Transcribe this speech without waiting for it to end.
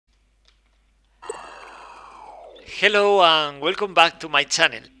Hello and welcome back to my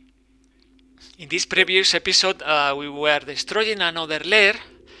channel. In this previous episode we were destroying another lair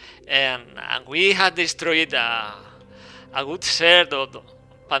and we had destroyed a good set of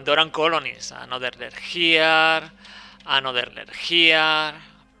Pandoran colonies. Another lair here, another lair here,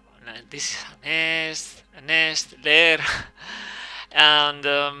 this is a nest, lair and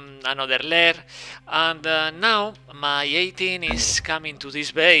another lair, and now my 18 is coming to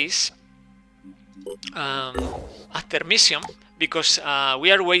this base after mission because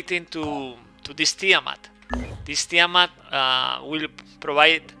we are waiting to this Tiamat. This Tiamat will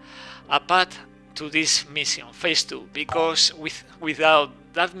provide a path to this mission, phase 2, because without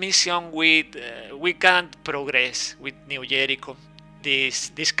that mission we can't progress with New Jericho.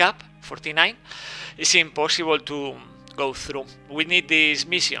 This cap 49 is impossible to go through. We need this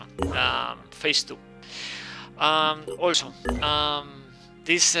mission, phase 2. Also,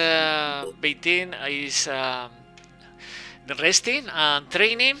 this 18 is resting and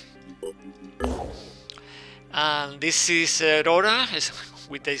training, and this is Aurora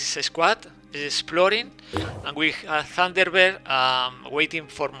with this squad is exploring, and we have Thunderbird waiting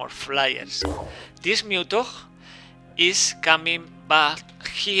for more flyers. This Mutog is coming back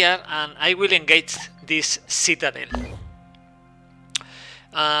here, and I will engage this Citadel.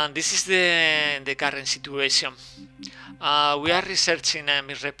 And this is the current situation. We are researching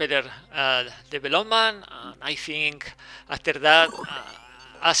mist repeller development, and I think after that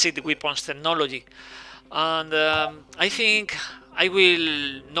acid weapons technology, and I think I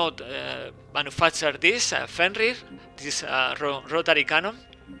will not manufacture this Fenrir, this rotary cannon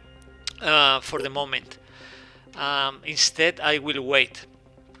for the moment. Instead I will wait.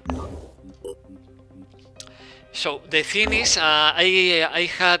 So the thing is, I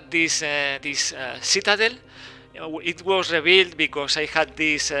had this Citadel. It was revealed because I had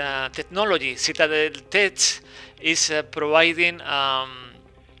this technology. Citadel Tech is providing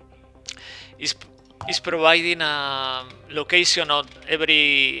a location of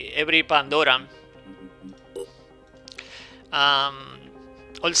every Pandoran.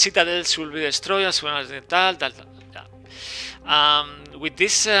 All citadels will be destroyed as soon as they with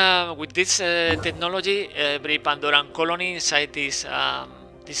this technology, every Pandoran colony inside these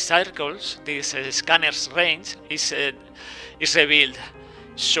circles, these scanners range is revealed.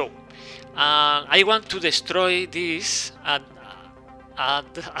 So I want to destroy this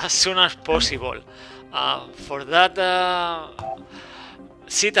as soon as possible. For that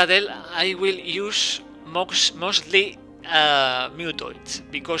Citadel, I will use mostly mutoids,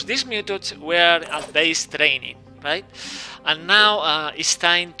 because these mutoids were at base training, right? And now it's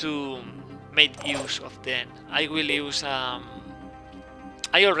time to make use of them. I will use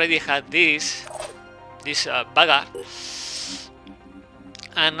I already had this bagger,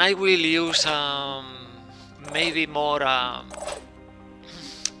 and I will use maybe more.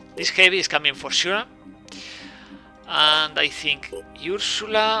 This heavy is coming for sure, and I think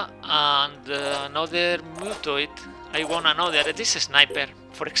Ursula and another mutoid. I want another. This is sniper,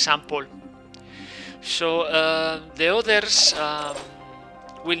 for example. So the others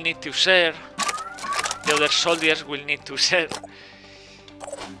will need to share. The other soldiers will need to share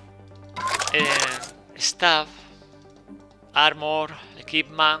stuff, armor,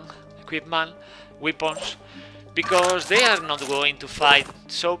 equipment, weapons, because they are not going to fight,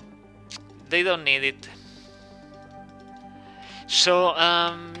 so they don't need it. So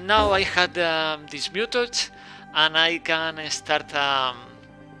now I had these mutoids, and I can start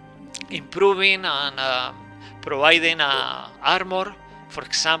improving and providing armor. For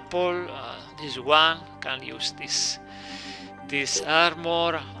example, this one can use this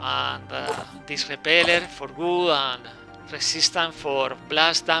armor and this repeller for good and resistant for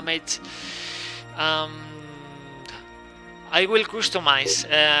blast damage. I will customize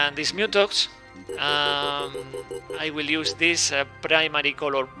these mutogs. I will use this primary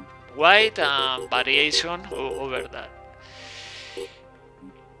color white and variation over that.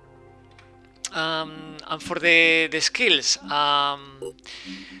 And for the skills,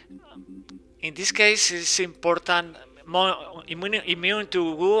 in this case it's important. More immune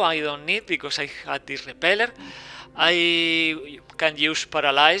to goo I don't need, because I had this repeller. I can use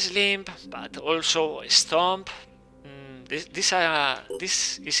paralyzed limb, but also stomp. This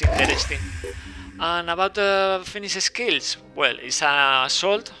is interesting. And about finish skills, well, it's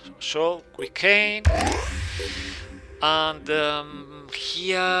assault, so quick cane, and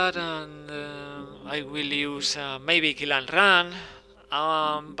here, and I will use maybe kill and run,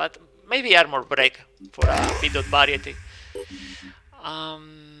 but maybe armor break for a bit of variety.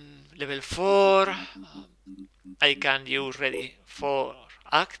 Level 4, I can use ready for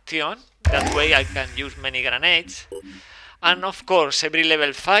action, That way I can use many grenades. And of course, every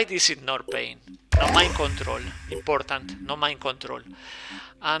level 5 is ignore pain. No mind control. Important, no mind control.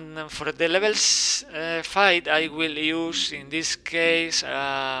 And for the levels 5, I will use, in this case,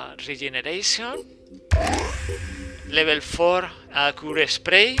 regeneration. Level 4, cure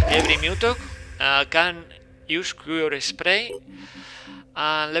spray. Every mutog can use cure spray.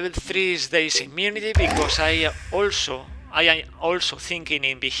 Level 3 is Days immunity, because I am also thinking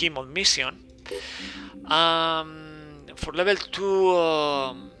in Behemoth mission. For level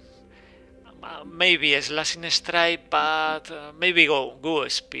 2, maybe a slashing strike, but maybe go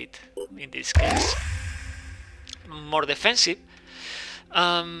speed in this case. More defensive.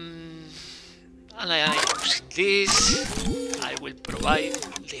 And I am using this. I will provide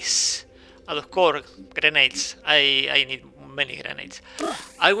this. And of course, grenades. I need many grenades.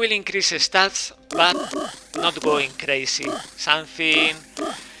 I will increase stats, but not going crazy. Something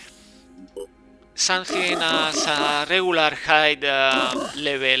as a regular high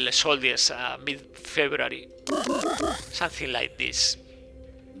level soldiers mid-February. Something like this.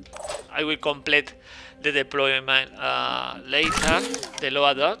 I will complete the deployment later, the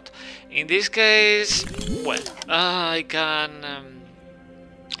low dot. In this case, well, I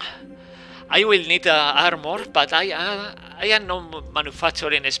will need armor, but I am not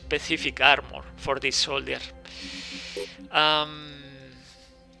manufacturing a specific armor for this soldier.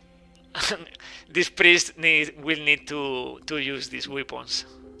 This priest will need to use these weapons,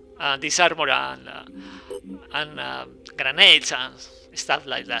 this armor and grenades and stuff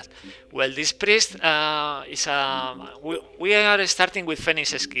like that. Well, this priest is we are starting with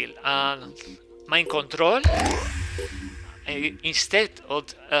Phoenix skill and mind control. Instead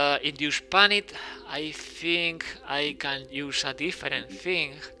of induce panic, I think I can use a different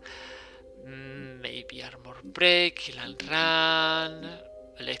thing. Maybe armor break, kill and run,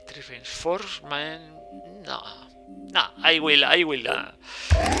 electric reinforcement. No, I will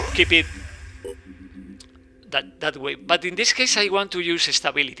keep it that way. But in this case, I want to use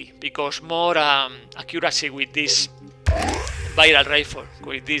stability, because more accuracy with this viral rifle,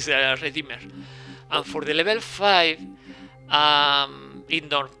 with this Redeemer. And for the level 5,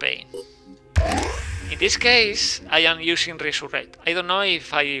 ignore pain. In this case, I am using Resurrect. I don't know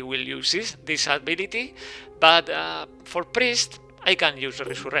if I will use this ability, but for priest, I can use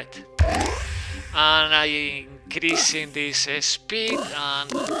Resurrect. And I increasing this speed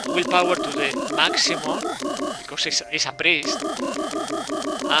and willpower to the maximum, because it's a priest.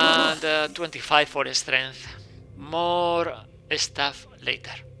 And 25 for strength. More stuff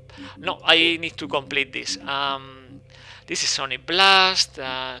later. No, I need to complete this. This is Sonic Blast.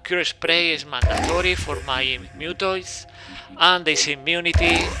 Cure Spray is mandatory for my mutoids. And this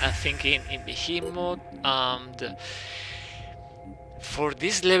immunity, I'm thinking in Behemoth. And for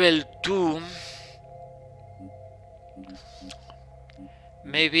this level 2,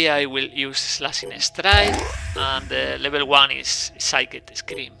 maybe I will use Slashing Strike. And level 1 is Psychic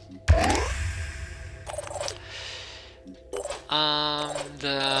Scream. And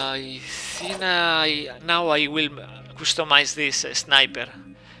I think now I will customize this sniper.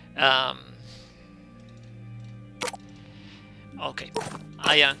 Okay,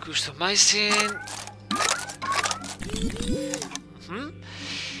 I am customizing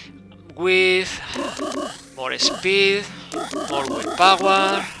with more speed, more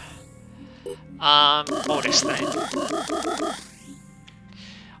willpower, and more strength.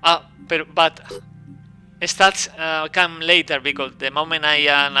 But stats come later, because the moment I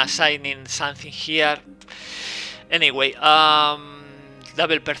am assigning something here. Anyway,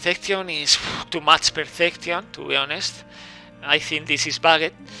 double perfection is too much perfection, to be honest. I think this is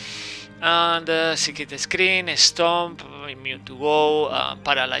bugged. And secret screen, stomp, immune to go,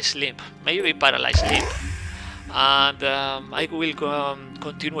 paralyzed limb, maybe paralyzed limb. And I will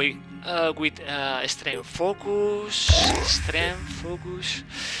continue with strength focus,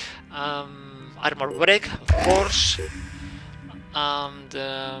 armor break, of course, and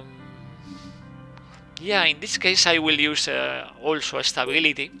yeah, in this case I will use also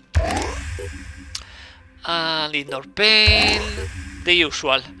stability and ignore pain, the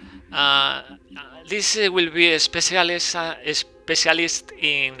usual. This will be a specialist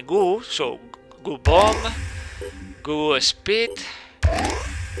in goo, so goo bomb, goo speed,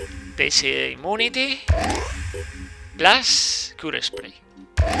 this immunity, plus cure spray.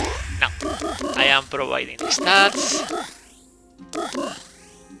 Now, I am providing stats.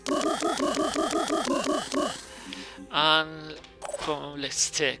 And let's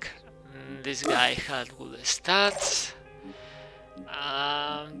check. This guy had good stats.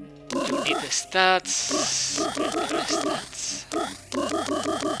 You need stats. Better stats.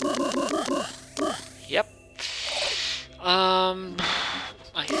 Yep.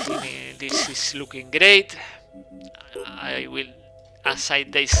 I think this is looking great. I will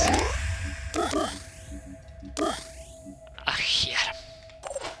assign this here.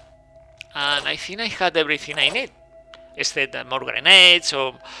 And I think I had everything I need. Except more grenades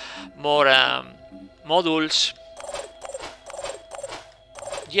or more modules.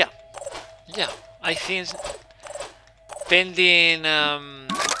 Yeah. I think pending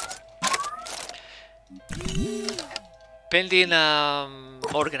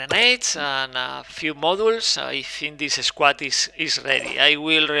more grenades and a few modules, I think this squad is ready. I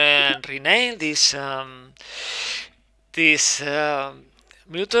will rename this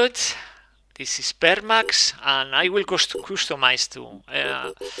mutoids. This is Permax, and I will customize too.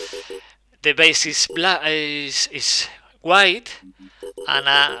 The base is black, is white, and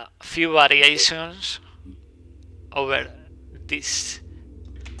a few variations over this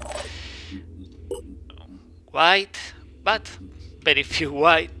white, but very few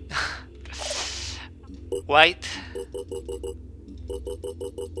white. White,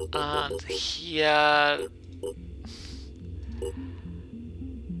 and here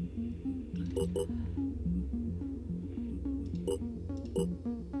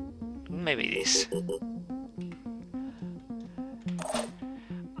maybe this,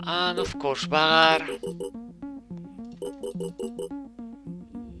 and of course bar.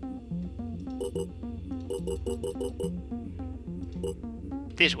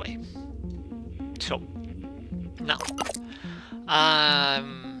 This way. So now I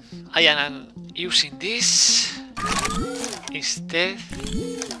am using this instead.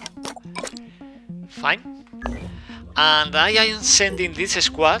 Fine. And I am sending this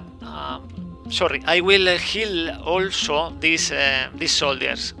squad. Sorry, I will heal also these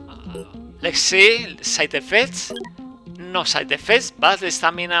soldiers. Let's see side effects. No side effects, but the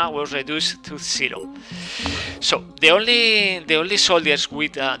stamina was reduced to 0. So the only soldiers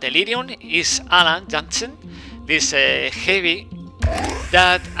with delirium is Alan Jansen, this heavy,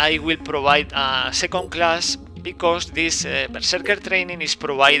 that I will provide a second class because this berserker training is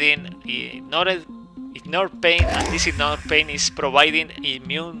providing ignore pain, and this ignore pain is providing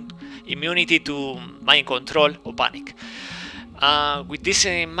immunity to mind control or panic. With this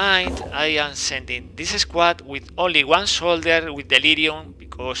in mind, I am sending this squad with only one soldier with delirium,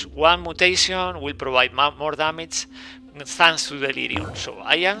 because one mutation will provide more damage thanks to delirium. So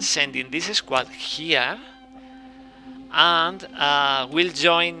I am sending this squad here, and will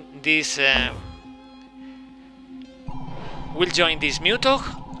join this mutog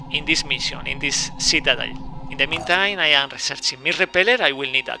in this mission, in this Citadel. In the meantime, I am researching mist repeller. I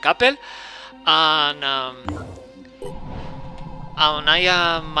will need a couple, and I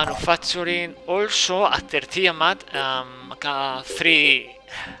am manufacturing also after Tiamat 3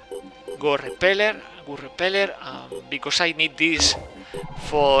 gore repeller, because I need this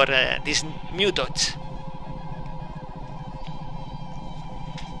for these mutogs.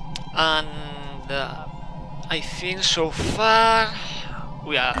 And I think so far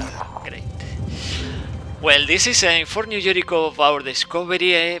we are great. Well, this is for New Jericho of our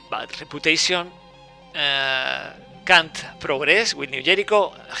discovery, but reputation can't progress with New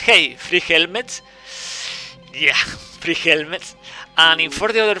Jericho. Hey, free helmets. Yeah, free helmets. And in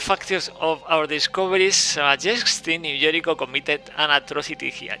for the other factors of our discoveries, suggesting New Jericho committed an atrocity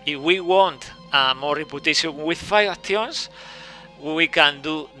here. If we want more reputation with factions, we can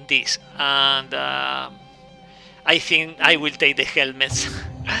do this. And I think I will take the helmets.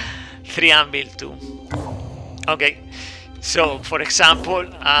 3 anvil too. Okay, so for example,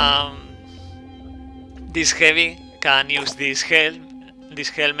 this heavy can use this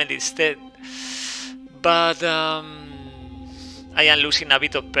helmet instead, but I am losing a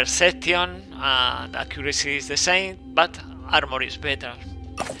bit of perception, and accuracy is the same, but armor is better.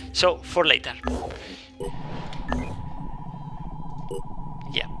 So for later.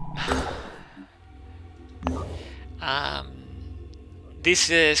 Yeah.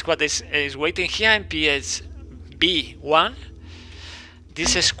 This squad is waiting here in PSB1.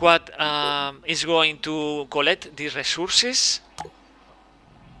 This squad is going to collect these resources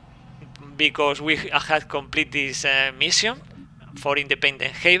because we had completed this mission for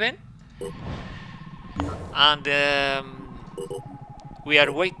Independent Haven, and we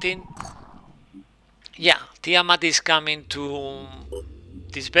are waiting. Yeah, Tiamat is coming to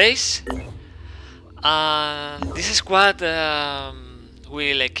this base, and this squad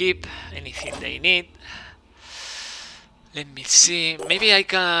will equip anything they need. Let me see, maybe I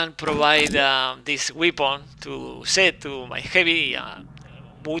can provide this weapon to set to my heavy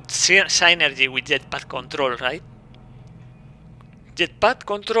with synergy with jetpack control, right? Jetpack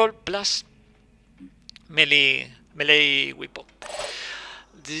control plus melee weapon.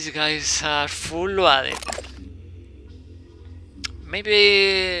 These guys are full loaded.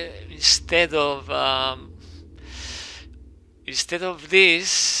 Maybe instead of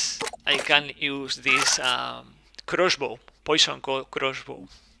this, I can use this crossbow, poison crossbow.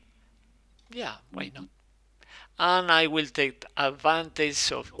 Yeah, why not? And I will take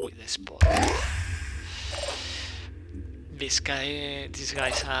advantage of with the spot. These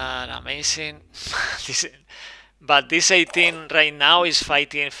guys are amazing. But this 18 right now is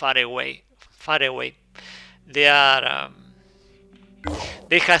fighting far away. They are.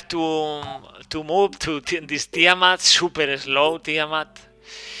 They have to move to this Tiamat, super slow Tiamat.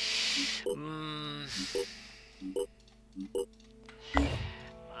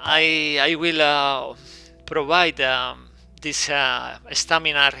 I will provide this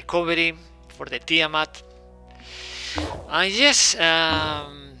stamina recovery for the Tiamat. And yes, I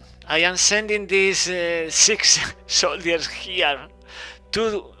am sending these 6 soldiers here.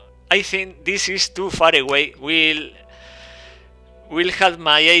 I think this is too far away. We'll have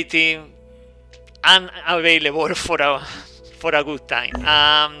my 18 unavailable for a good time.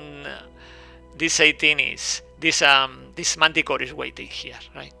 This 18 is this Manticore is waiting here,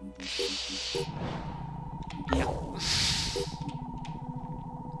 right? Yeah.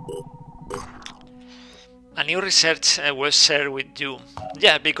 A new research was shared with you.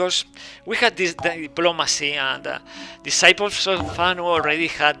 Yeah, because we had this diplomacy, and disciples of Fanu already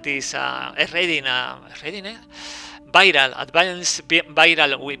had this advanced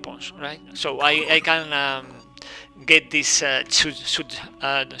viral weapons, right? So I can get this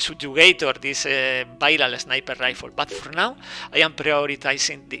subjugator, this viral sniper rifle. But for now, I am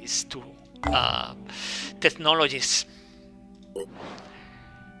prioritizing these two technologies.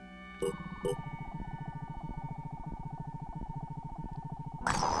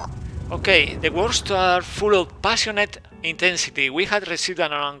 Okay, the words are full of passionate intensity. We had received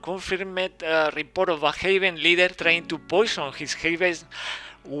an unconfirmed report of a Haven leader trying to poison his Haven's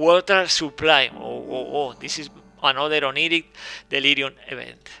water supply. Oh, this is another oniric delirium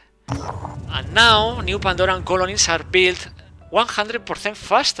event. And now, new Pandoran colonies are built 100%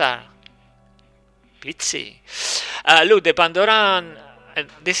 faster. Pitsy. Look, the Pandoran...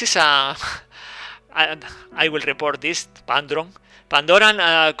 this is a... I will report this, Pandoran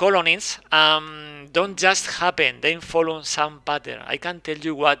colonies don't just happen, they follow some pattern. I can't tell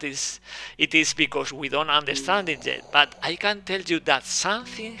you what it is because we don't understand it yet, but I can tell you that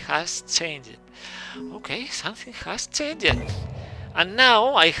something has changed. Okay, something has changed. And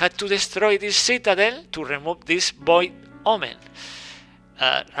now I had to destroy this citadel to remove this void omen.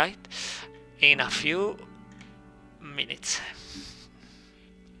 Right? In a few minutes.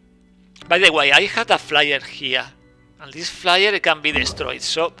 By the way, I had a flyer here. And this flyer can be destroyed,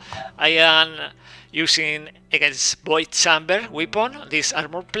 so I am using against Void Chamber weapon, these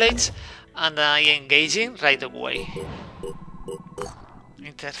armor plates, and I engaging right away.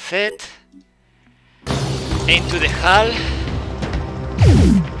 Intercept into the hull.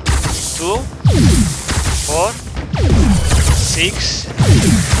 2, 4, 6,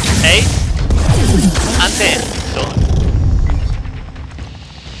 8, and 10. Done.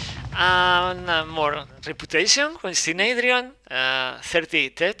 And more reputation with Synedrion, 30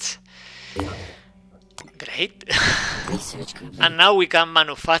 techs. Great. And now we can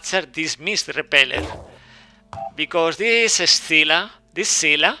manufacture this mist repeller, because this Scylla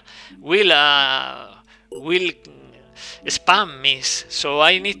will spam mist. So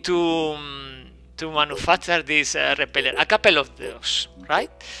I need to manufacture this repeller. A couple of those,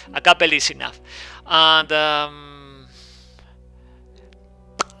 right? A couple is enough. And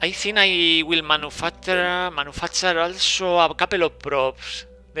I think I will manufacture also a couple of props.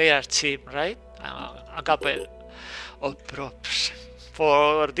 They are cheap, right? A couple of props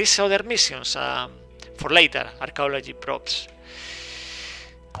for these other missions, for later, archaeology props.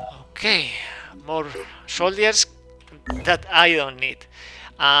 Okay, more soldiers that I don't need.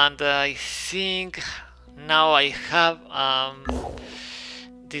 And I think now I have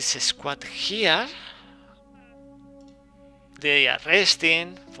this squad here. They are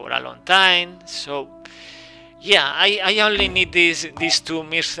resting for a long time, so yeah, I only need these two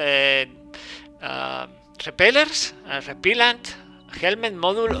mist repellers, repellent, helmet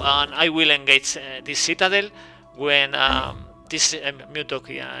module, and I will engage this citadel when this mutog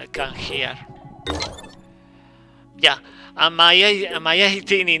can hear. Yeah, and my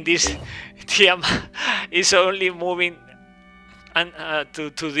 18 in this team is only moving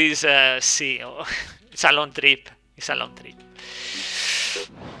to this sea. It's a long trip. It's a long trip.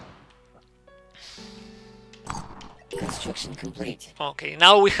 Construction complete. Okay,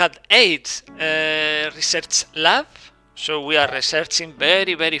 now we had 8 research lab, so we are researching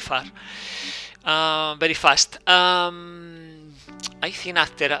very far, very fast. I think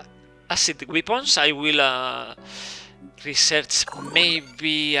after acid weapons I will research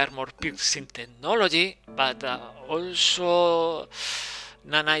maybe armor piercing technology, but also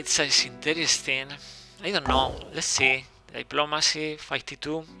nanites is interesting. I don't know, let's see. Diplomacy,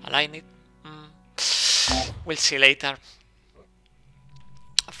 52, align it. We'll see later.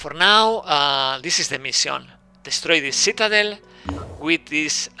 For now, this is the mission. Destroy this citadel with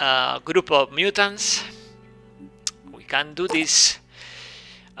this group of mutants. We can do this.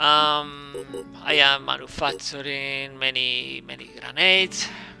 I am manufacturing many grenades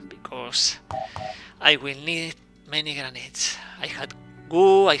because I will need many grenades. I had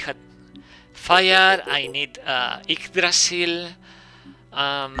goo, I had fire, I need Yggdrasil.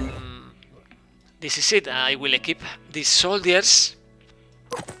 This is it. I will equip these soldiers.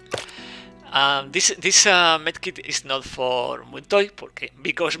 This medkit is not for Mutoid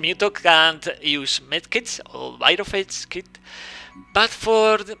because Mutog can't use medkits or Virophage kit, but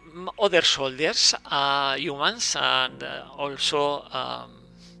for the other soldiers, humans, and also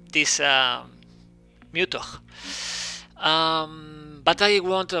this Mutog. But I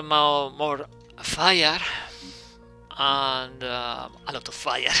want more fire and a lot of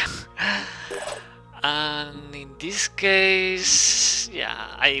fire. And in this case,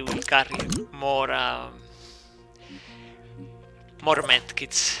 yeah, I will carry more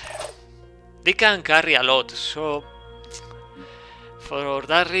medkits. They can carry a lot, so for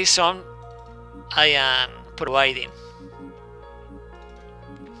that reason I am providing.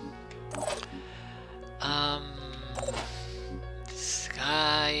 This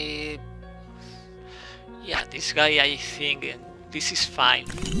guy, yeah, this guy, I think this is fine.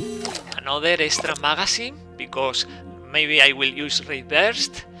 Another extra magazine because maybe I will use ray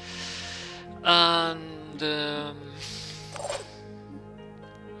burst, and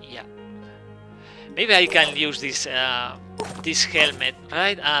yeah, maybe I can use this this helmet,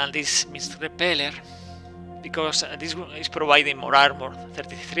 right, and this mist repeller because this is providing more armor,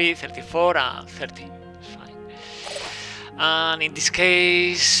 33, 34, and 30. It's fine. And in this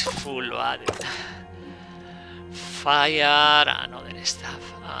case, full added fire and other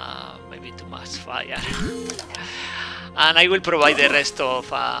stuff. Maybe too much fire. And I will provide the rest of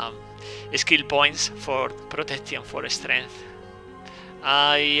skill points for protection, for strength.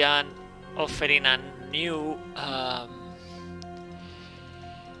 I am offering a new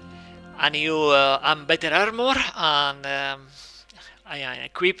and better armor, and I am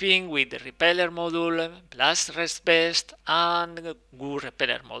equipping with the repeller module, blast rest vest, and goo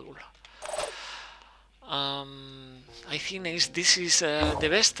repeller module. I think this is the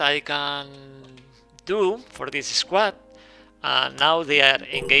best I can do for this squad, and now they are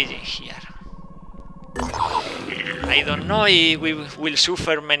engaging here. I don't know if we will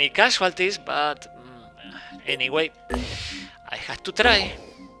suffer many casualties, but anyway, I had to try.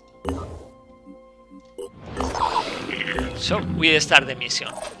 So we start the mission.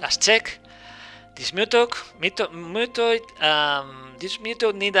 Let's check. This mutoid, this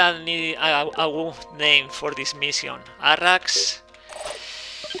mutoid need a name for this mission. Arax.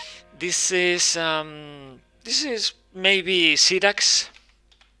 This is maybe Syrax.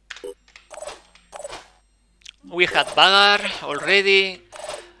 We had Vagar already,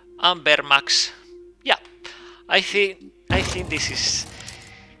 and Vermax. Yeah, I think this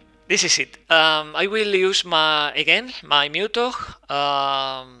is it. I will use my Mutog,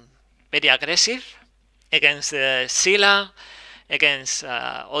 very aggressive against Scylla, against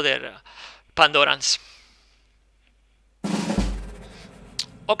other Pandorans.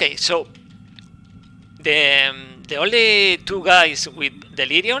 Okay, so the only two guys with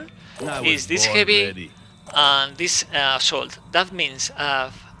Delirium is this heavy ready. And this assault. That means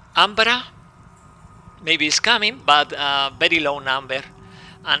Ambra maybe is coming, but very low number,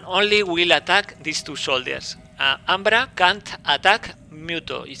 and only will attack these two soldiers. Ambra can't attack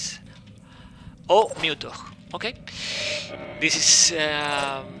Mutoids or Mutog. Okay, this is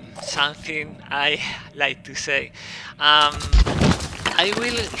something I like to say. I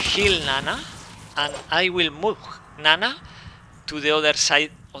will heal Nana, and I will move Nana to the other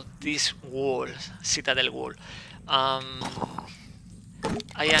side of this wall, Citadel wall. I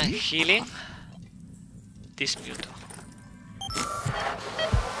am healing this Mutog.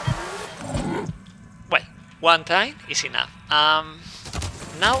 Well, one time is enough.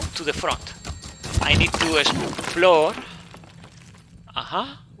 Now to the front. I need to explore.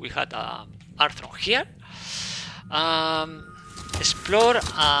 We had Arthur here. explore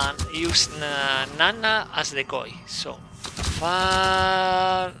and use Nana as decoy. So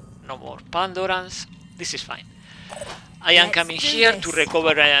far, no more Pandorans. This is fine. I am coming here to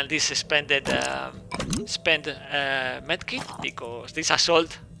recover this spent medkit, because this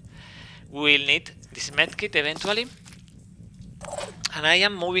assault will need this medkit eventually. And I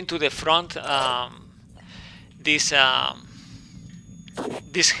am moving to the front these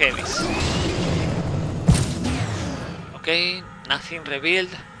heavies. Okay, nothing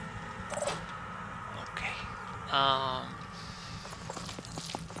revealed. Okay.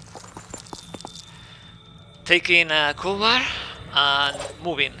 Taking cover and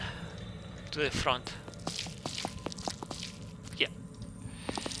moving to the front. Yeah.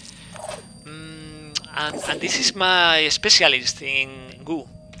 And this is my specialist in goo.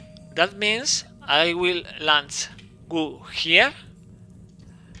 That means I will launch goo here.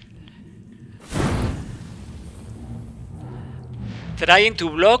 Trying to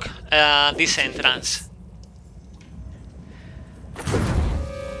block this entrance.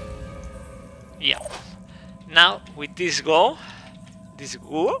 Yeah. Now with this goo,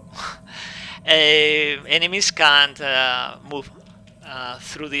 enemies can't move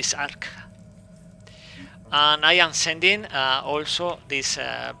through this arc. And I am sending also this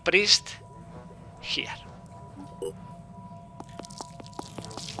priest here.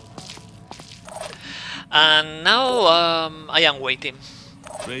 And now I am waiting.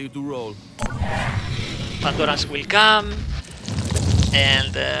 Ready to roll. Pandorans will come,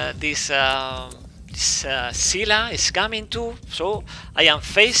 and this Scylla is coming too. So I am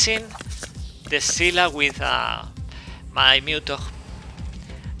facing the Scylla with my Mutog.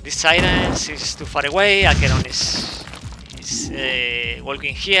 This silence is too far away. Acheron is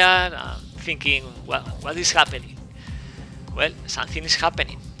walking here, thinking, well, what is happening? Well, something is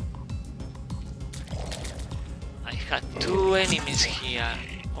happening. I had two enemies here.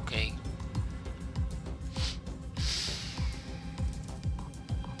 Okay.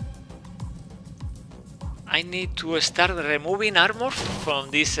 I need to start removing armor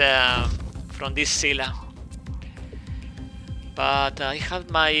from this Scylla. But I have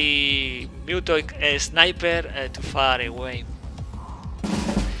my Mutoid sniper too far away.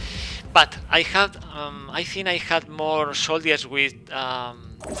 But I had, I think I had more soldiers with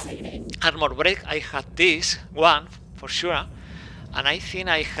armor break. I had this one for sure, and I think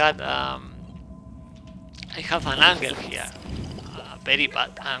I had, I have an angle here, a very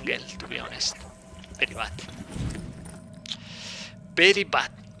bad angle, to be honest. Very bad. Very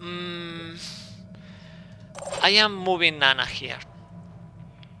bad. I am moving Nana here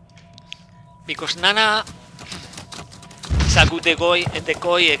because Nana is a good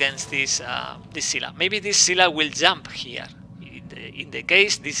decoy against this Scylla. Maybe this Scylla will jump here. In the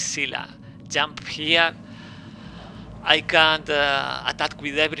case this Scylla jump here, I can't attack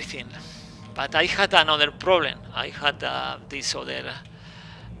with everything. But I had another problem. I had these other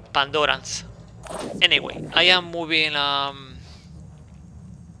Pandorans. Anyway, I am moving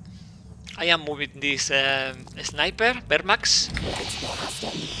this sniper, Vermax.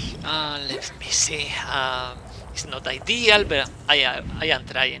 Let me see. It's not ideal, but I am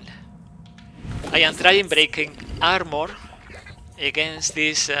trying. I am trying breaking armor against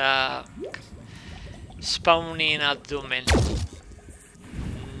this spawning abdomen.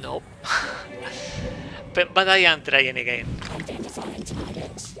 Nope. but I am trying again.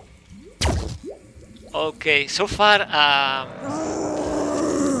 Okay, so far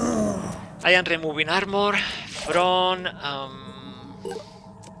I am removing armor from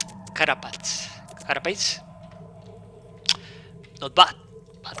Carapace. Not bad,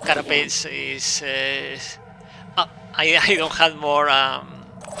 but Carapace is... I don't have more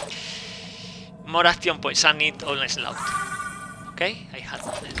action points. I need only Slout. Okay, I have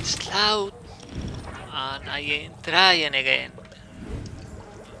only Slout, and I am trying again.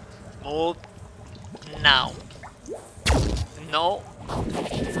 Move now. No.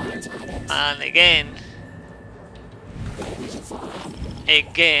 And again.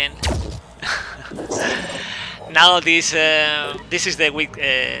 Now this is the weak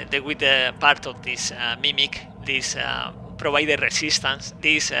part of this mimic. This provided resistance.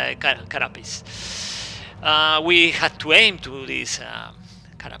 This Carapace. We had to aim to this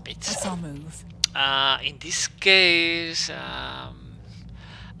Carapace. In this case,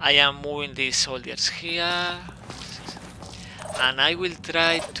 I am moving these soldiers here, and I will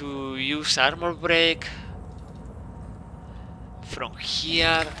try to use armor break from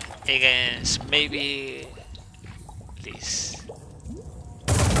here against maybe this.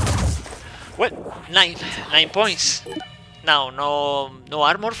 Well, 9 points. Now no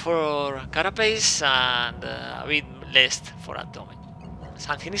armor for Carapace, and a bit less for a domain.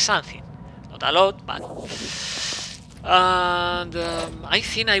 Something is something. Not a lot, but... And I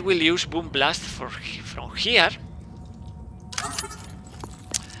think I will use Boom Blast from here.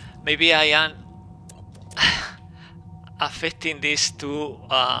 Maybe I am affecting these two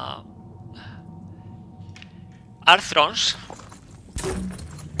Arthrons.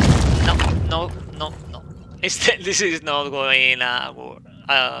 No. This is not going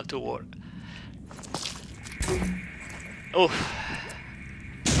to work. Oh,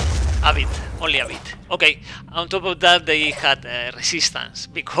 a bit, only a bit. Okay, on top of that they had resistance,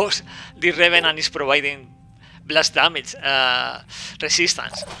 because the Revenant is providing blast damage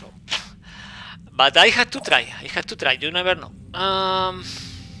resistance. But I had to try, you never know.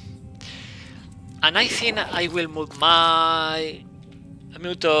 And I think I will move my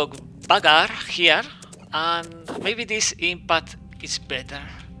Mutog Bagar here, and maybe this impact is better.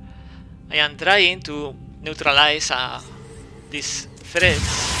 I am trying to neutralize these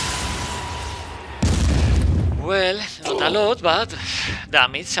threats. Well, not a lot, but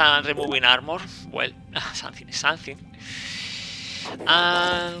damage and removing armor. Well, something is something.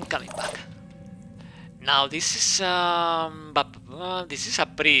 And coming back. Now this is a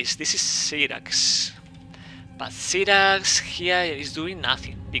priest. This is Syrax. But Syrax here is doing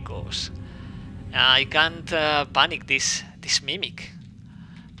nothing because I can't panic this mimic.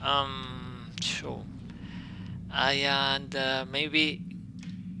 So I and maybe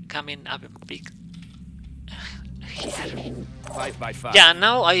coming up a bit here. 5 by 5. Yeah,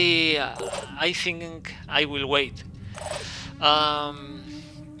 now I think I will wait.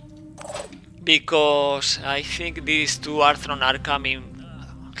 Because I think these two Arthron are coming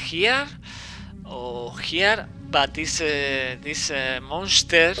here or here, but this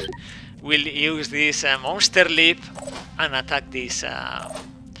monster will use this monster leap and attack this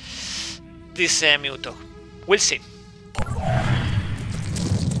Mutog. We'll see.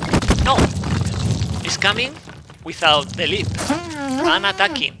 No, it's coming without the leap and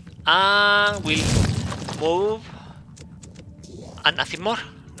attacking, and will move and nothing more.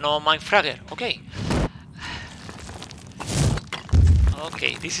 No Mindfragger. Okay.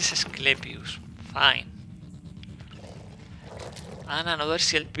 Okay, this is Asclepius. Fine. And another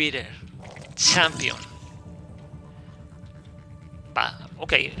Shield Beater. Champion. But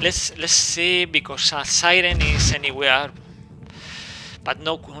okay, let's see, because a Siren is anywhere. But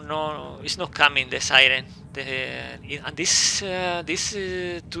no, it's not coming, the Siren. And this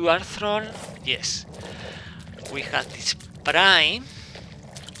two Arthron, yes. We have this Prime.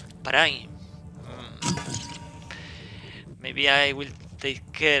 Maybe I will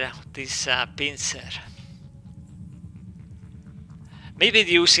take care of this pincer. Maybe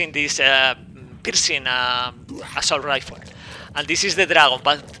using this piercing assault rifle. And this is the dragon,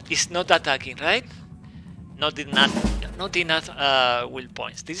 but it's not attacking, right? Not enough will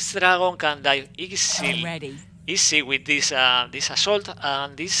points. This dragon can die easy with this assault,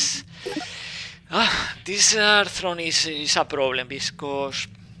 and this Arthron is a problem, because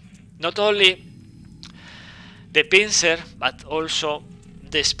not only the pincer, but also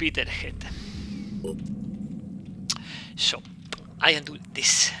the speederhead. So I am doing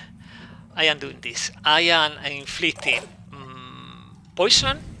this. I am inflicting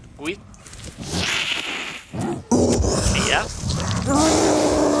poison with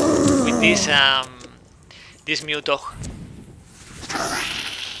this Mutog.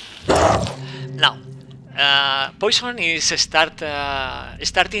 Now poison is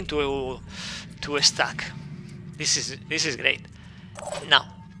starting to stack. This is great. Now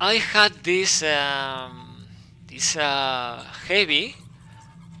I had this heavy,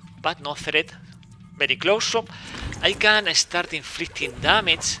 but no threat very close, so I can start inflicting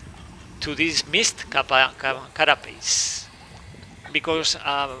damage to this mist carapace, because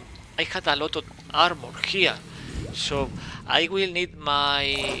I had a lot of armor here, so I will need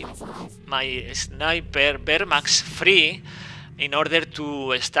my sniper Vermax free in order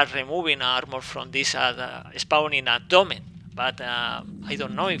to start removing armor from this spawning at domain. But I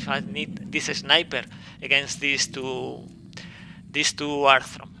don't know if I need this sniper against these two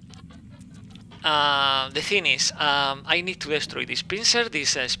Arthron. The thing is, I need to destroy this pincer,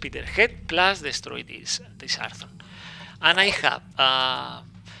 this speederhead, plus destroy this Arthron. And I have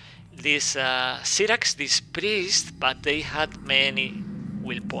this Syrax, this priest, but they had many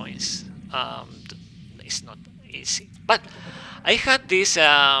will points. It's not easy. But I had this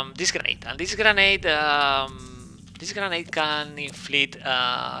grenade, and this grenade can inflict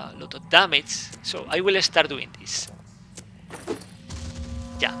a lot of damage. So I will start doing this.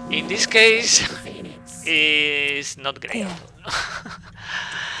 Yeah, in this case, it's not great.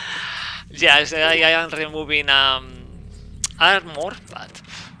 Yes, I am removing armor, but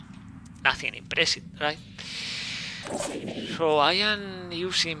nothing impressive, right? So I am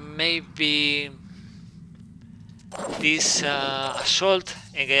using maybe this assault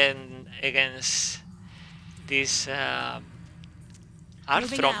against this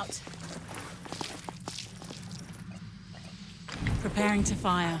Arthrom. Preparing to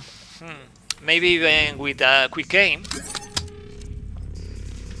fire. Maybe even with a quick aim.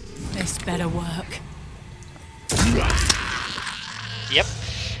 This better work. Yep.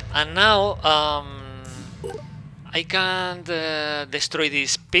 And now I can destroy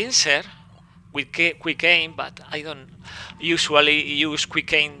this pincer with quick aim, but I don't usually use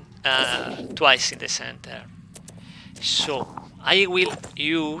quick aim twice in the center. So I will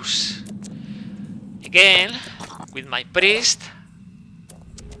use again with my priest.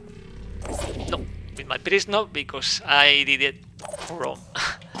 No, with my priest no, because I did it wrong.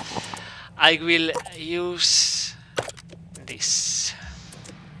 I will use this.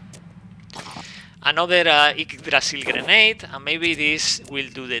 Another Yggdrasil grenade, and maybe this will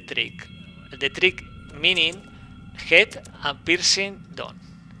do the trick. The trick meaning head and piercing done.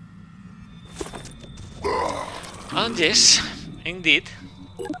 And yes, indeed,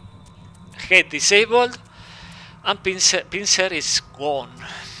 head disabled and pincer is gone.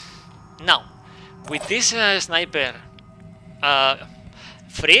 Now, with this sniper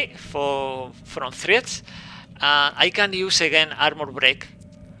free from threats, I can use again armor break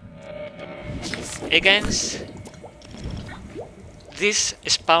against this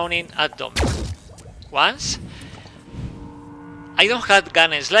spawning abdomen. Once I don't have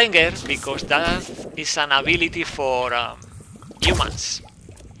gunslinger because that is an ability for humans,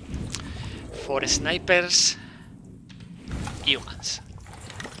 for snipers, humans.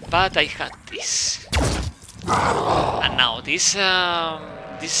 But I had this, and now this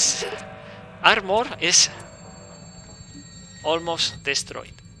this armor is almost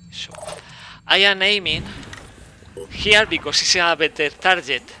destroyed. So I am aiming here because it's a better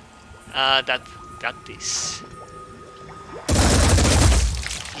target than this.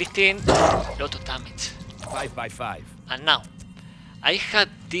 Inflicting a lot of damage. 5 by 5. And now I had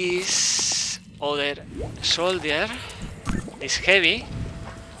this other soldier, this heavy,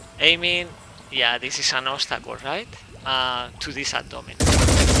 aiming. Yeah, this is an obstacle, right? To this abdomen.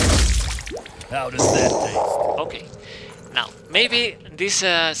 How does that taste? Okay. Now maybe this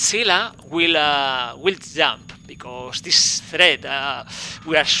Scylla will jump because this thread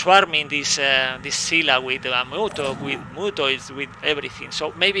we are swarming this Scylla with mutoids, with everything.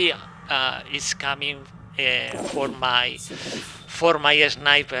 So maybe it's coming for my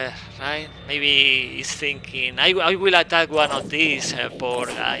sniper, right? Maybe it's thinking I will attack one of these poor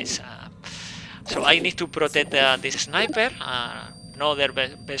guys. So I need to protect this sniper. No other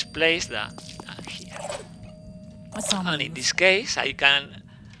best place than here. And in this case, I can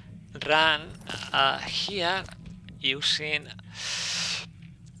run here using.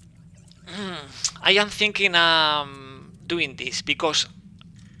 I am thinking doing this because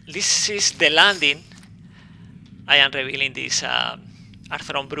this is the landing. I am revealing this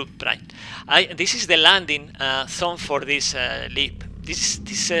Arthron Brute Prime. This is the landing zone for this leap. This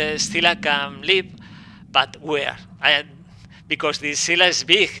Scylla can leap, but where? Because this Scylla is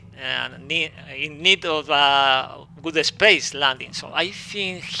big and in need of good space landing. So I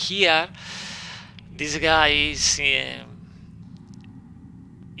think here this guy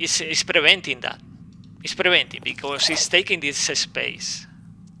is preventing that. It's preventing because he's taking this space.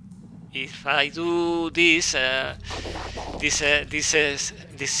 If I do this, this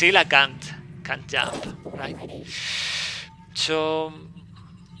Scylla can't jump, right? So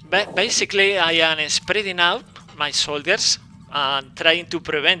basically, I am spreading out my soldiers and trying to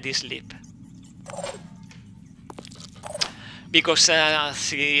prevent this leap. Because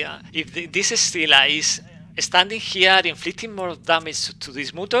if this Scylla is standing here, inflicting more damage to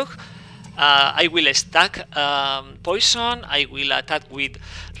this Mutog, I will stack poison. I will attack with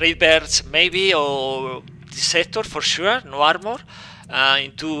Red Birds maybe, or this efftort for sure, no armor,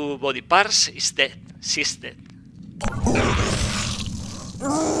 into body parts. Is dead. She's dead.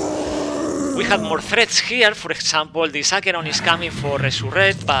 We have more threats here. For example, this Acheron is coming for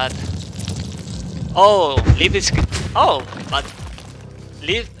Resurrect, but Liv is but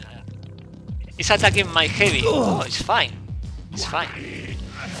Liv is attacking my heavy. Oh, it's fine. It's fine.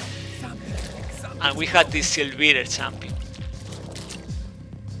 And we had this Silverer champion.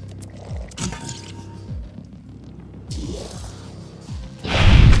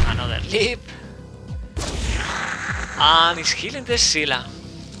 Another leap. And he's healing the Scylla.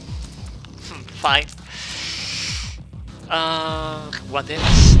 Fine. What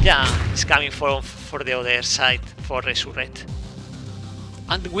else? Yeah, he's coming for the other side, for resurrect.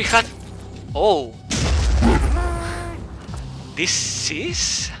 And we had... Oh! This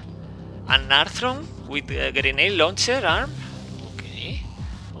is... an Arthron with a grenade launcher arm? Okay.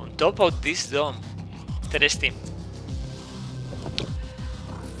 On top of this dome. Interesting.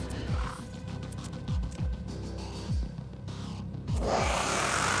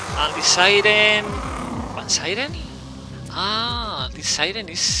 And the siren... One siren? Ah, the siren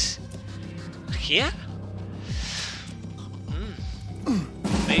is... here?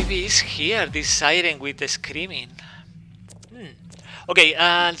 Maybe it's here, this siren with the screaming. Okay,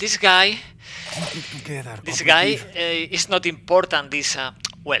 this guy... This guy is not important, this...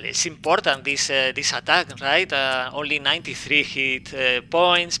 well, it's important, this attack, right? Only 93 hit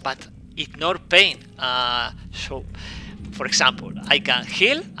points, but ignore pain. So... For example, I can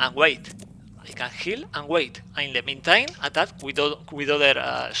heal and wait. I can heal and wait. And in the meantime, attack with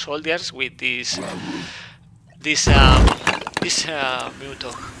other soldiers with this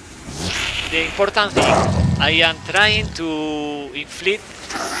mutog. The important thing, I am trying to inflict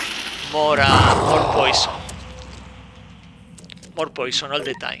more poison. More poison all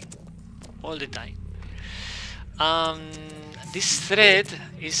the time. All the time. This thread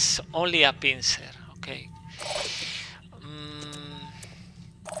is only a pincer. Okay.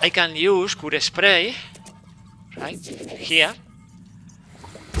 I can use cure spray, right, here.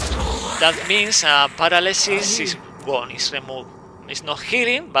 That means paralysis is gone, is removed. It's not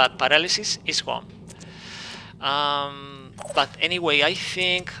healing, but paralysis is gone. But anyway, I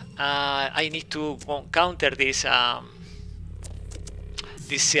think I need to counter this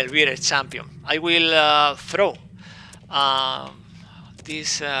this Silver champion. I will throw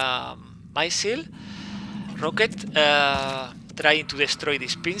this missile rocket trying to destroy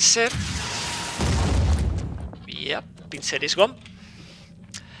this pincer. Yep, pincer is gone.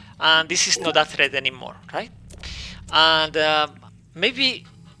 And this is not a threat anymore, right? And maybe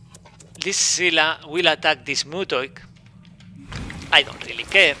this Scylla will attack this mutoid. I don't really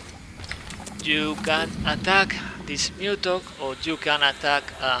care. You can attack this mutoid, or you can attack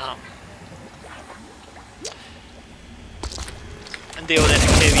the other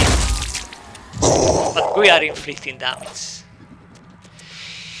heavy. But we are inflicting damage.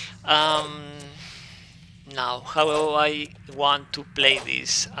 Now, how I want to play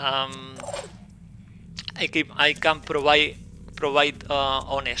this? I can provide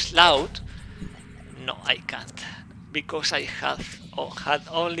on a slot. No, I can't, because I have had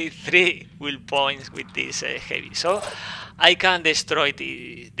only 3 will points with this heavy. So I can destroy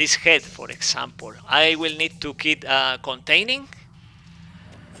this head, for example. I will need to keep containing.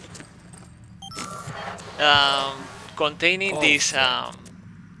 Containing this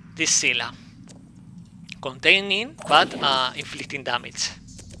Scylla. Containing, but inflicting damage.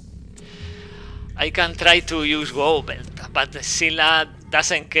 I can try to use Go, but the Scylla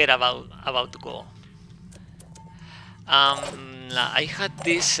doesn't care about Go. I had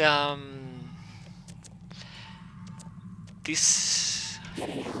this this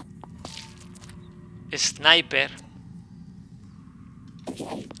sniper,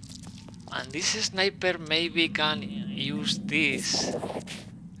 and this sniper maybe can use this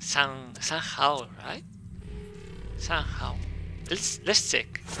somehow, right? Somehow. Let's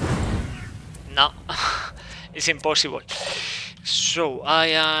check. No, it's impossible. So I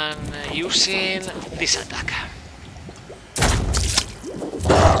am using this attack.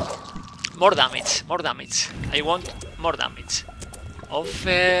 More damage, more damage. I want more damage.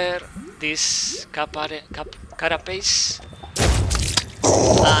 Offer this carapace.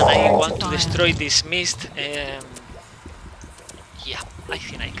 And I want to destroy this mist. Yeah, I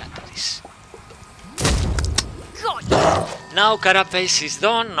think I can do this. Now carapace is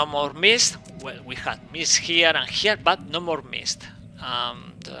done, no more mist. Well, we had mist here and here, but no more mist.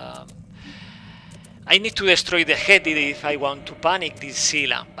 I need to destroy the head if I want to panic this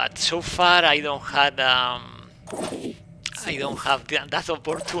Scylla, but so far I don't have that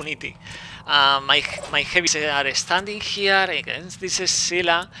opportunity. My heavies are standing here against this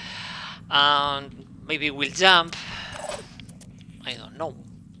Scylla, and maybe we'll jump. I don't know.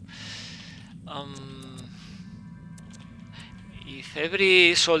 If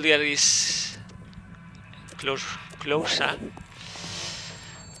every soldier is closer,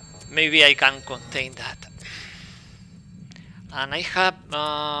 maybe I can contain that. And I have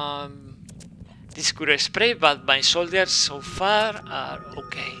this cure spray, but my soldiers so far are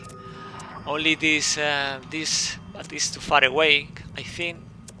okay. Only this, but it's too far away, I think.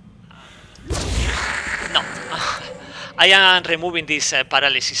 No. I am removing this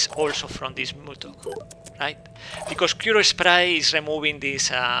paralysis also from this mutog, right? Because cure spray is removing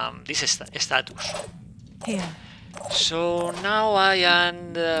this this status. Here. So now I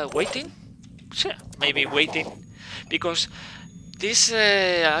am waiting. Sure, maybe waiting, because this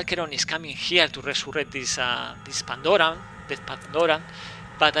Acheron is coming here to resurrect this Pandoran,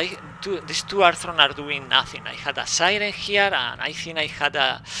 but these two Arthron are doing nothing. I had a Siren here, and I think I had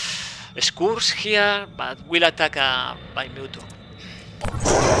a Scourge here, but will attack by Muto.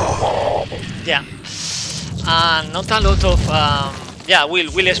 Yeah, not a lot of yeah,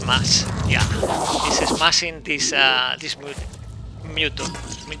 will smash. Yeah, it's smashing this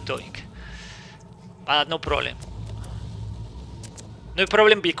Mutoid, but no problem. No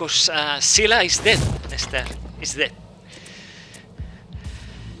problem, because Scylla is dead. Esther is dead.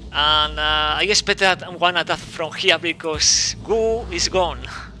 And I expected one attack from here because Gu is gone.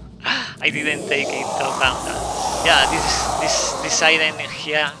 I didn't take it down. Yeah, this siren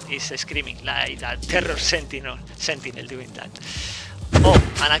here is screaming like a terror sentinel doing that. Oh,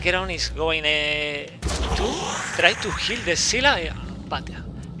 and Acheron is going to try to heal the Scylla, but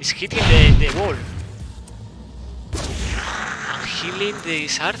it's hitting the wall. And healing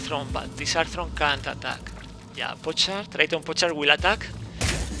this Arthron, but this Arthron can't attack. Yeah, Pochard, Triton Pochard will attack.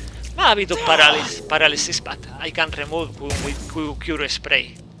 A bit of paralysis, but I can remove with Cure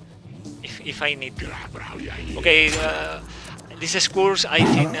Spray if I need to. Okay, this Scourge I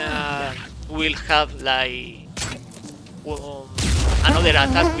think will have like another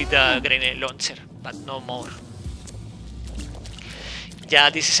attack with the grenade launcher, but no more. Yeah,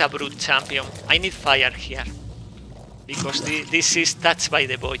 this is a brute champion. I need fire here because this is touched by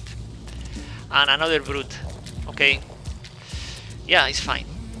the void. And another brute. Okay. Yeah, it's fine.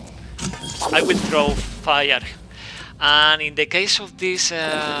 I will throw fire. And in the case of this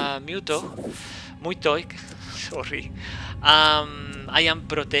Mutoid, sorry, I am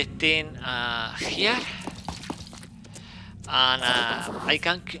protecting here, and I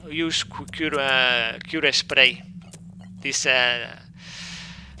can use cure spray. This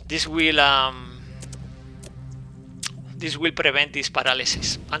will prevent this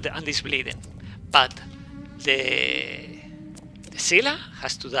paralysis and this bleeding, but the Scylla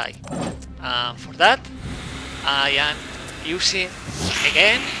has to die. For that, I am using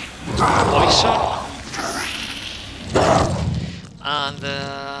again poison, and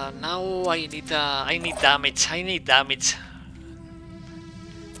now I need damage. I need damage.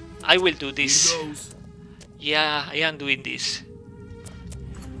 I will do this. Yeah, I am doing this.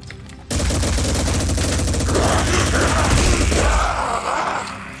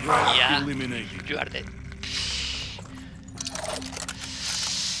 Yeah, you are dead.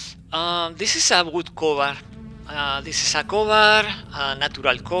 This is a good cover. This is a cover, a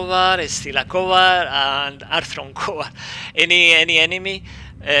natural cover, still a cover, and Arthron cover. Any enemy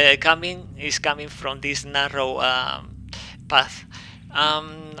is coming from this narrow path.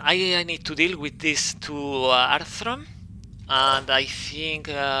 I need to deal with these two Arthron, and I think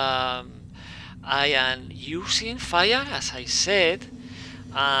I am using fire, as I said,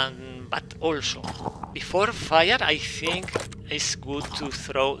 but also before fire, I think it's good to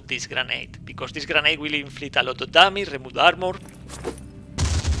throw this grenade, because this grenade will inflict a lot of damage, remove armor.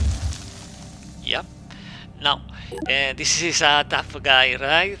 Yeah. Now, this is a tough guy,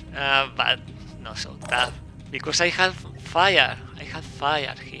 right? But not so tough, because I have fire. I have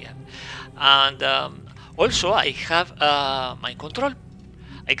fire here, and also I have mind control.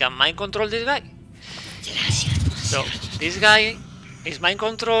 I can mind control this guy. So this guy is mind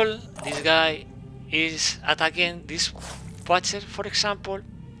control. This guy is attacking this Watcher, for example,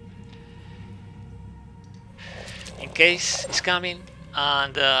 in case it's coming,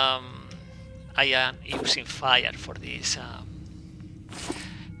 and I am using fire for this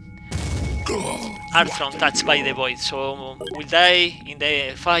Arthron touched by the void, so will die in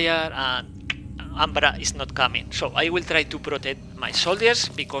the fire, and Ambra is not coming. So I will try to protect my soldiers,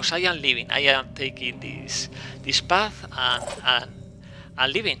 because I am leaving. I am taking this path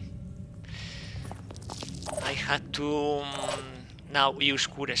and leaving. I had to now use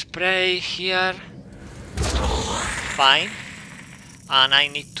cure spray here. Fine. And I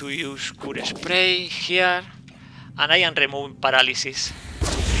need to use cure spray here. And I am removing paralysis.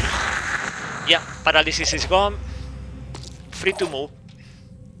 Yeah, paralysis is gone. Free to move.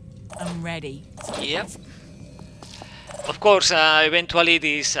 I'm ready. Yep. Of course, eventually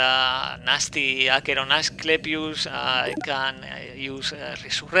this nasty Acheron Asclepius can use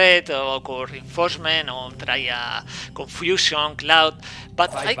Resurrect or Reinforcement or try Confusion, Cloud,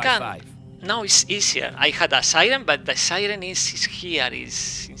 but I can... Now it's easier. I had a Siren, but the Siren is here,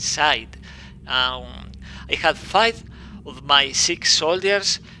 is inside. I had 5 of my 6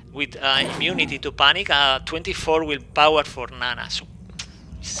 soldiers with immunity to panic, 24 willpower for Nana, so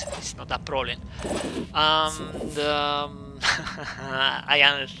it's not a problem. And I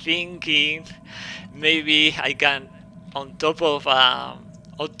am thinking maybe I can, on top of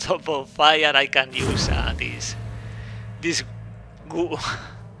fire, I can use this goo.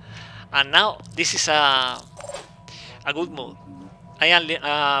 And now this is a good move. We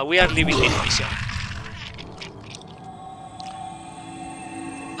are leaving this mission.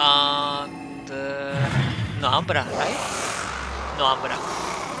 And no Ambra, right? No Ambra.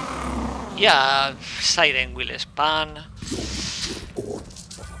 Yeah, Siren will span.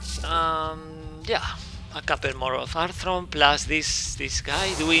 Yeah, a couple more of Arthron plus this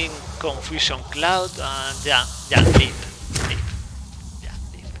guy doing Confusion Cloud and yeah, leap. Yeah,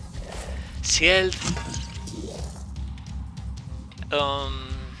 leap. Shield.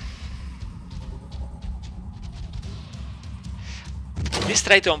 This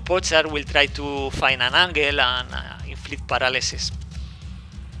Triton Poacher will try to find an angle and inflict paralysis.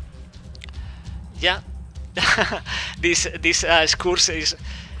 Yeah, this Scourge is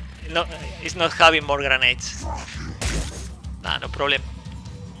not having more grenades. Nah, no problem.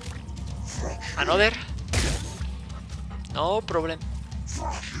 Another? No problem.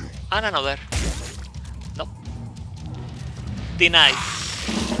 And another. No. Denied.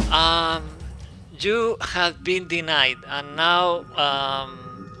 You have been denied, and now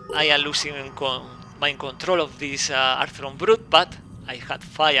I am losing my control of this Arthron Brute, but I had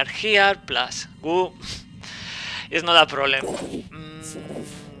fire here, plus goo. It's not a problem.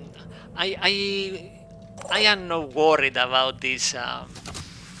 I am not worried about these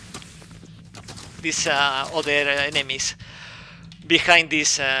other enemies behind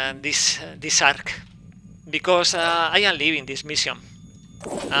this arc, because I am leaving this mission.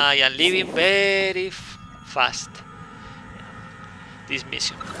 I am leaving very fast this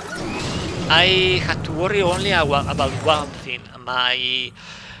mission. I had to worry only about one thing. My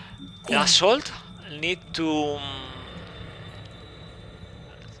assault need to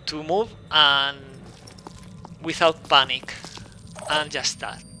move and without panic, and just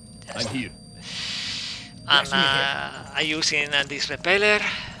that. I'm here. And I using this repeller.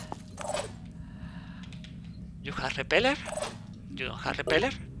 You have repeller? You don't have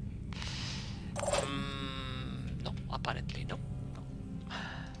repeller? No, apparently no.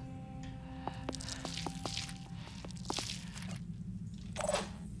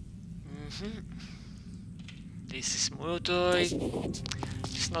 This is Mutoid.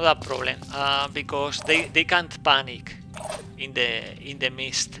 It's not a problem because they can't panic in the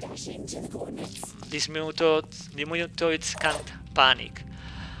mist. These mutoids can't panic,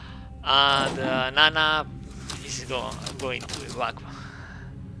 and Nana is going to evacuate.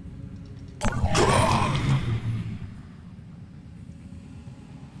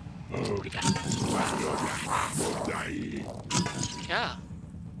 Yeah.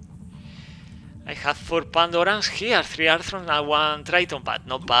 I have 4 Pandorans here, 3 Arthrons and 1 Triton, but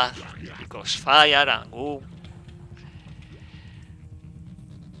not bad, because fire and goo.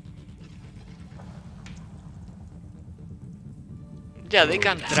 Yeah, they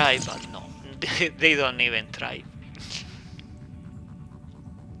can try, but no, they don't even try.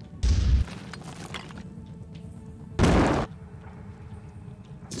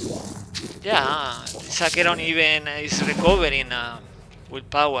 Yeah, Sakeron even is recovering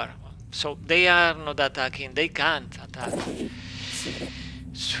willpower, so they are not attacking, they can't attack.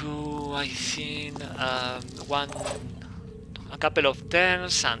 So I think a couple of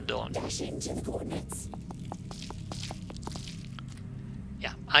turns and done.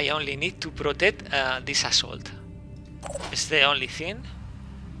 Yeah, I only need to protect this assault. It's the only thing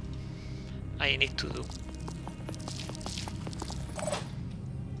I need to do.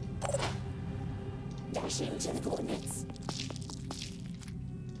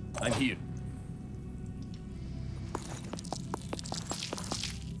 I'm here.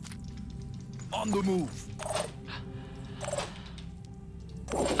 On the move.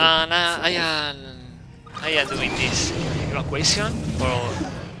 And I am doing this evacuation for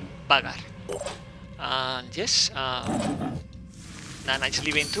Bagar. And yes, Nana is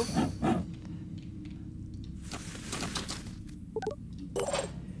leaving too.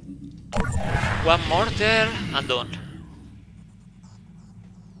 One mortar and done.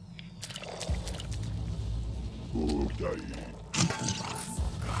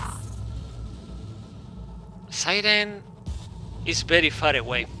 Siren is very far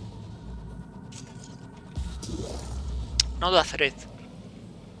away. Not a threat.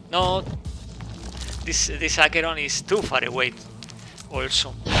 No, this Acheron is too far away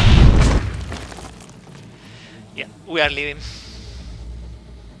also. Yeah, we are leaving.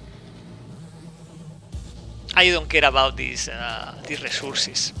 I don't care about these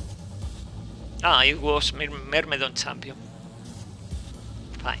resources. Ah, it was Myrmidon champion.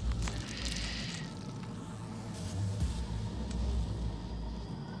 Fine.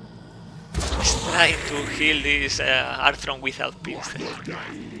 He's trying to heal this Arthron without pills.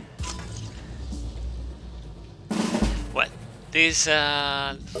 Well, this is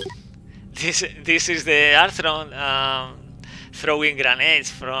the Arthron throwing grenades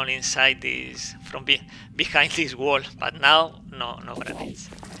from inside this, behind this wall, but now no grenades.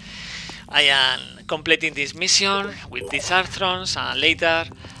 I am completing this mission with these Arthrons, and later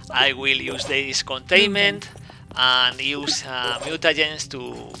I will use this containment and use mutagens to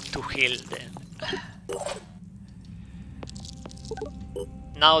heal them.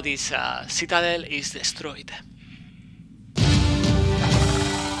 Now this Citadel is destroyed.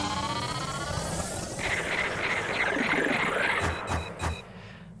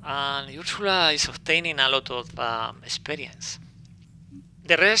 And Ursula is obtaining a lot of experience.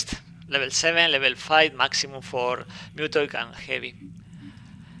 The rest, level 7, level 5, maximum for Mutoid and Heavy.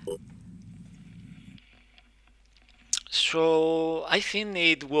 So I think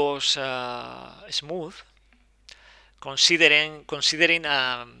it was smooth, considering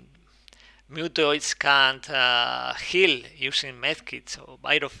Mutoids can't heal using medkits or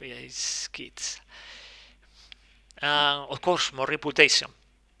Virophase kits. Of course, more reputation.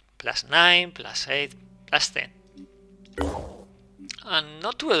 +9, +8, +10. And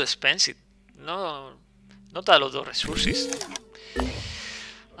not too expensive. No, not a lot of resources.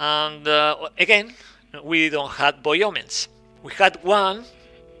 And again, we don't have boy omens. We had one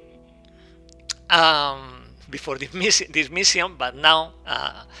before this mission, but now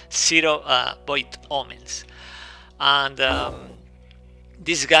 0 void omens. And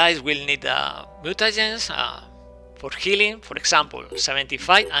these guys will need mutagens for healing, for example,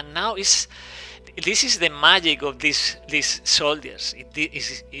 75. And now this is the magic of these soldiers. If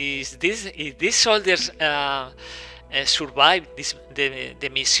these soldiers survive the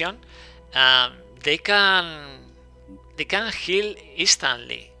mission, they can heal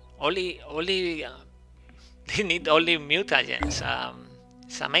instantly. They need only mutagens.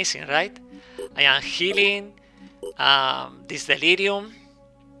 It's amazing, right? I am healing this delirium,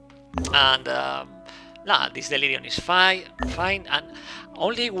 and this delirium is fine, and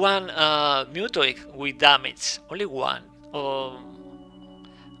only one mutoid with damage. Only one.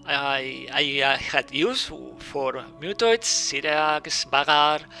 I had used for mutoids, Syrax,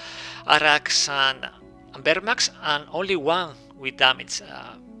 Vagar, Arax, and Vermax, and only one with damage.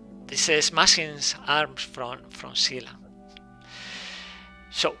 This is smashing arms from Scylla.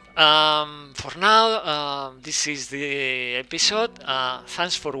 So for now, this is the episode.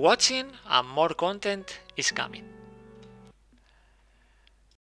 Thanks for watching, and more content is coming.